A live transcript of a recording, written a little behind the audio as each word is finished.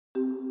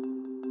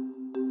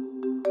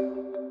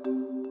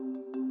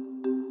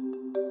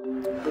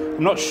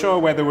I'm not sure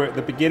whether we're at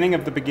the beginning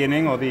of the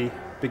beginning or the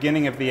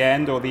beginning of the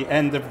end or the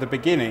end of the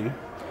beginning,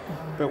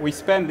 but we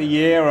spent the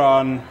year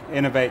on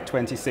Innovate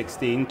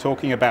 2016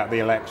 talking about the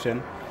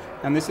election,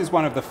 and this is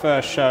one of the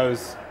first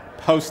shows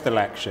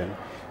post-election.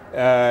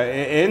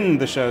 In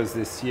the shows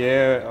this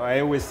year, I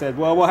always said,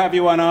 well, we'll have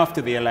you on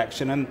after the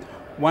election, and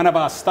one of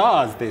our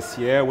stars this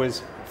year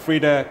was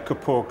Freada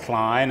Kapor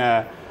Klein,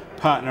 a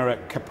partner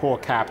at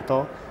Kapor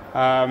Capital,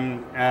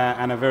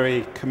 and a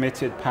very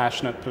committed,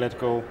 passionate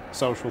political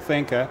social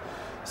thinker.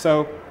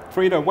 So,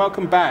 Freada,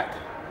 welcome back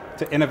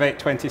to Innovate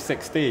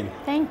 2016.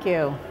 Thank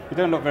you. You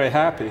don't look very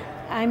happy.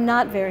 I'm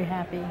not very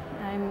happy.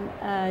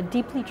 I'm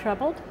deeply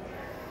troubled.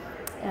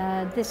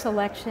 This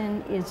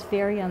election is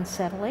very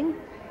unsettling,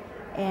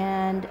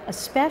 and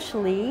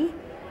especially,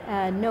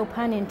 no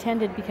pun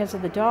intended because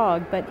of the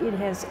dog, but it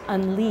has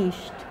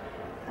unleashed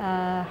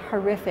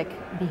horrific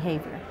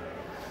behavior.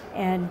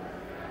 And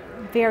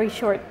very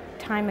short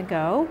time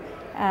ago,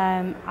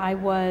 I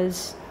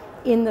was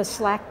in the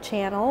Slack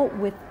channel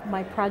with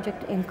my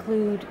Project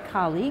Include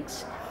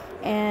colleagues,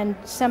 and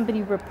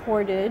somebody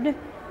reported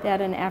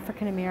that an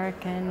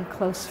African-American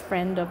close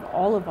friend of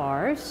all of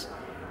ours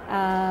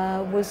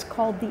was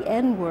called the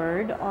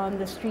N-word on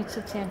the streets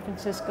of San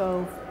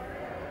Francisco.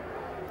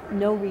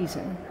 No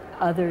reason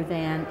other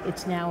than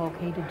it's now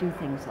okay to do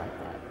things like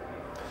that.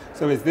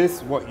 So is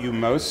this what you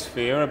most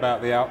fear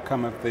about the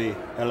outcome of the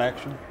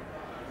election?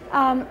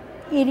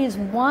 It is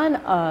one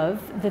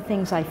of the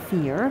things I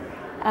fear,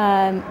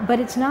 but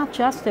it's not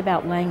just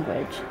about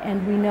language,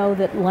 and we know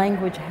that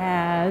language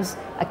has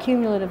a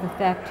cumulative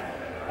effect,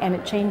 and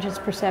it changes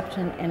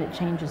perception and it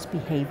changes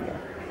behavior.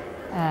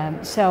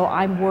 So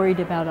I'm worried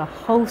about a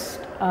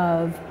host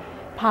of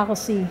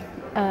policy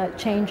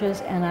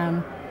changes, and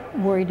I'm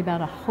worried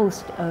about a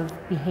host of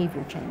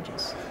behavior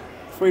changes.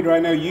 Freada, I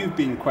know you've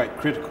been quite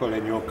critical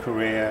in your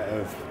career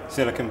of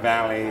Silicon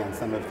Valley and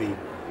some of the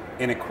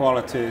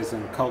inequalities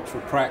and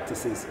cultural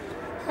practices.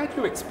 How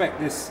do you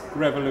expect this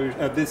revolution,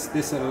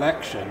 this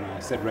election, I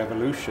said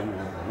revolution,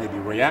 or maybe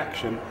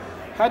reaction,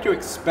 how do you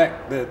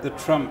expect the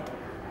Trump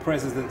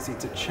presidency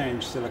to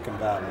change Silicon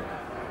Valley?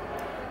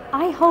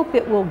 I hope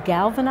it will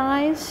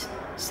galvanize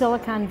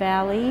Silicon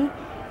Valley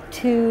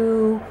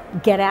to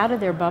get out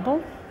of their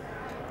bubble,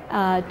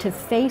 to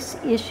face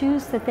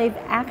issues that they've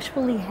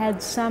actually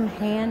had some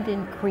hand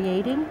in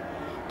creating,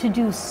 to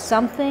do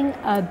something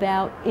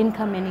about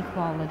income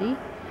inequality,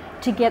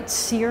 to get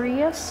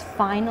serious,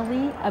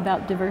 finally,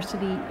 about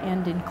diversity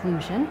and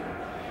inclusion.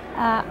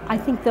 I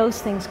think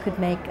those things could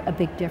make a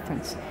big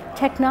difference.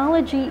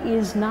 Technology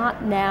is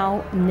not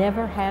now,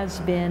 never has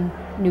been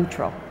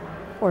neutral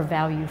or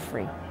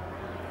value-free.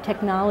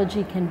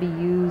 Technology can be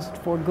used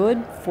for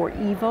good, for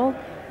evil,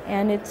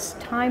 and it's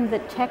time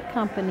that tech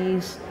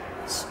companies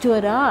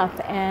stood up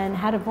and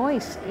had a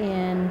voice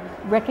in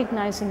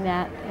recognizing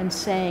that and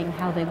saying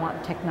how they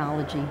want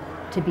technology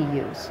to be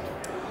used.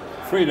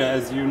 Freada,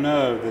 as you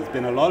know, there's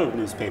been a lot of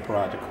newspaper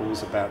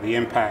articles about the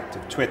impact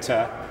of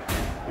Twitter,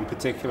 in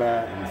particular,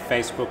 and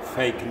Facebook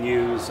fake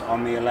news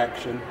on the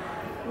election.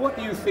 What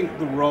do you think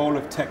the role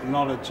of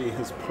technology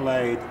has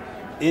played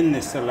in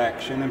this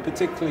election, and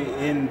particularly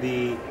in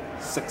the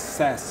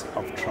success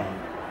of Trump?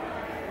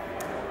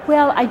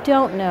 Well, I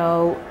don't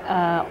know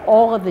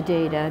all of the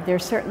data. There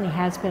certainly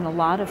has been a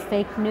lot of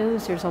fake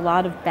news. There's a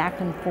lot of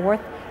back and forth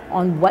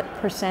on what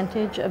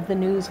percentage of the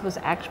news was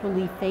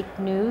actually fake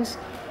news.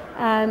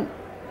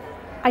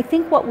 I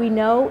think what we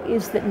know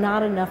is that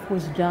not enough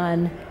was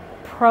done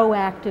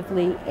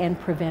proactively and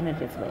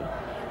preventatively.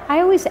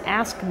 I always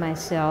ask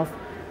myself,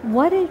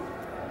 what if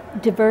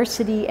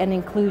diversity and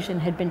inclusion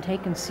had been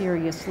taken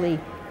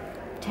seriously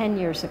 10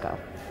 years ago?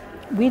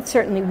 We've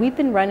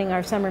been running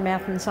our Summer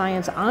Math and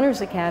Science Honors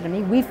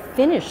Academy. We've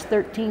finished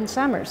 13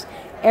 summers.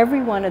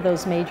 Every one of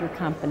those major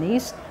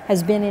companies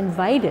has been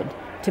invited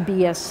to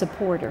be a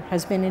supporter,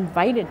 has been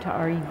invited to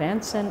our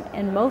events,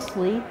 and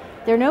mostly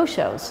they're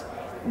no-shows.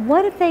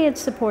 What if they had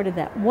supported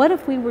that? What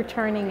if we were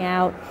turning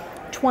out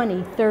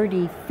 20,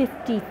 30,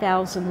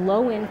 50,000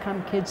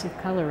 low-income kids of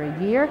color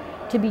a year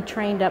to be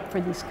trained up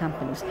for these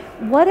companies?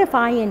 What if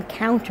I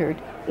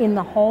encountered in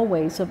the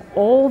hallways of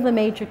all the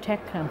major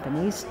tech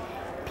companies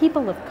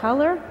people of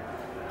color,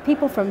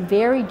 people from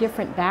very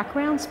different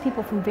backgrounds,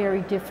 people from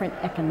very different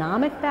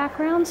economic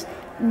backgrounds?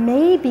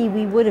 Maybe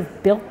we would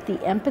have built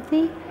the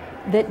empathy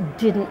that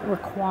didn't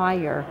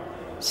require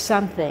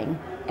something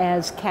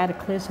as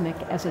cataclysmic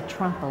as a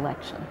Trump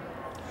election.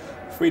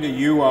 Freada,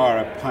 you are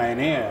a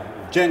pioneer,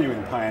 a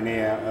genuine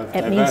pioneer of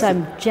diversity. It means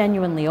I'm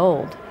genuinely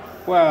old.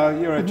 Well,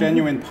 you're a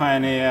genuine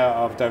pioneer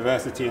of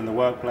diversity in the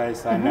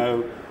workplace. I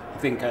know, I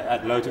think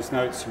at Lotus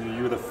Notes,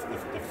 you were the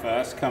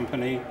first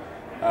company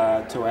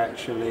to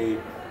actually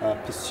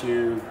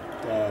pursue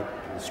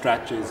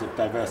strategies of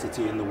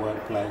diversity in the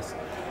workplace.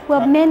 Well,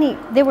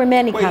 there were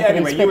many companies.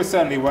 Anyway, you were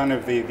certainly one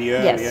of the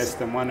earliest,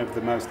 yes, and one of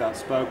the most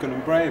outspoken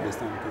and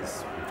bravest, and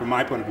because from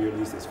my point of view at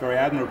least, it's very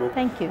admirable.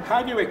 Thank you.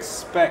 How do you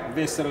expect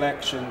this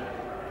election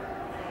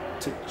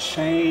to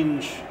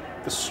change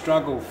the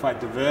struggle for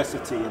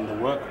diversity in the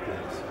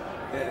workplace,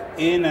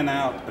 in and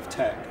out of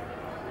tech?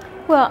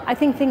 Well, I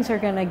think things are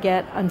going to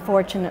get,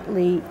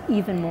 unfortunately,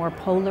 even more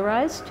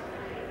polarized.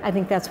 I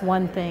think that's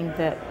one thing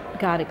that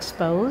got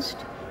exposed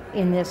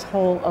in this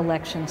whole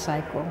election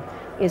cycle,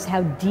 is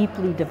how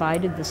deeply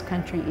divided this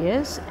country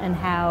is and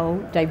how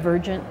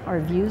divergent our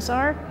views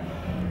are.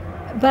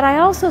 But I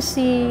also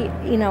see,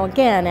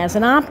 again, as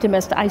an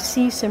optimist, I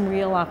see some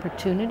real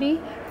opportunity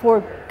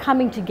for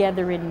coming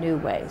together in new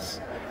ways.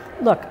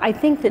 Look, I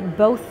think that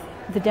both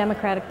the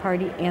Democratic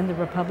Party and the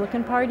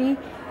Republican Party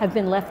have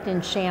been left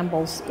in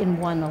shambles in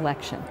one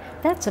election.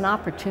 That's an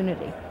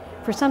opportunity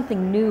for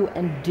something new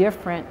and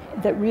different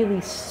that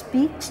really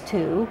speaks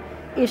to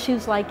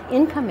issues like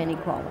income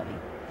inequality.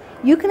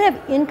 You can have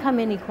income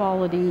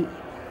inequality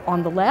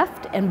on the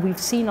left, and we've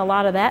seen a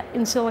lot of that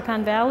in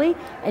Silicon Valley,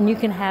 and you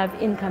can have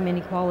income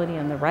inequality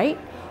on the right,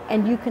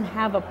 and you can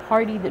have a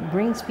party that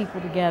brings people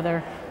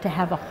together to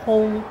have a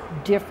whole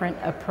different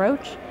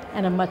approach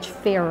and a much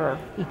fairer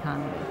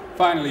economy.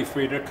 Finally,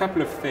 Freada, a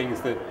couple of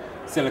things that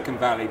Silicon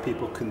Valley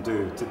people can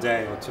do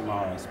today or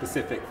tomorrow,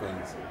 specific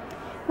things.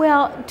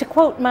 Well, to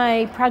quote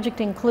my Project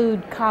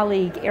Include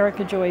colleague,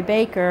 Erica Joy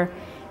Baker,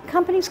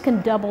 companies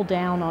can double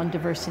down on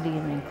diversity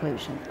and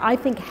inclusion. I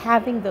think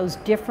having those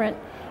different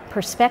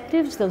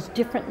perspectives, those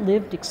different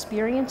lived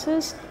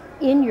experiences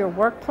in your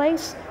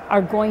workplace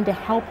are going to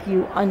help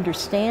you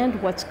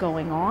understand what's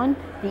going on,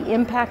 the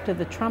impact of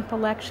the Trump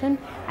election.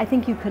 I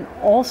think you can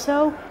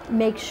also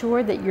make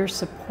sure that you're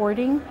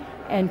supporting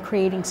and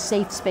creating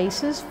safe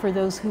spaces for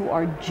those who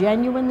are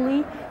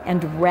genuinely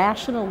and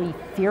rationally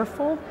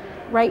fearful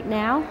right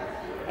now.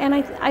 And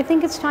I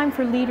think it's time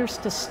for leaders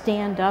to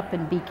stand up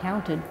and be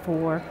counted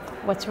for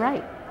what's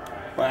right.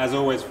 Well, as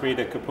always,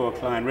 Freada Kapor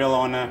Klein, real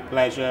honor,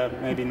 pleasure,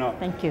 maybe not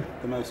Thank you.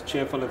 The most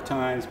cheerful of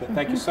times, but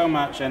thank you so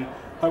much, and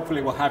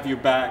hopefully we'll have you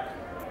back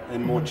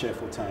in more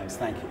cheerful times.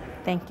 Thank you.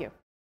 Thank you.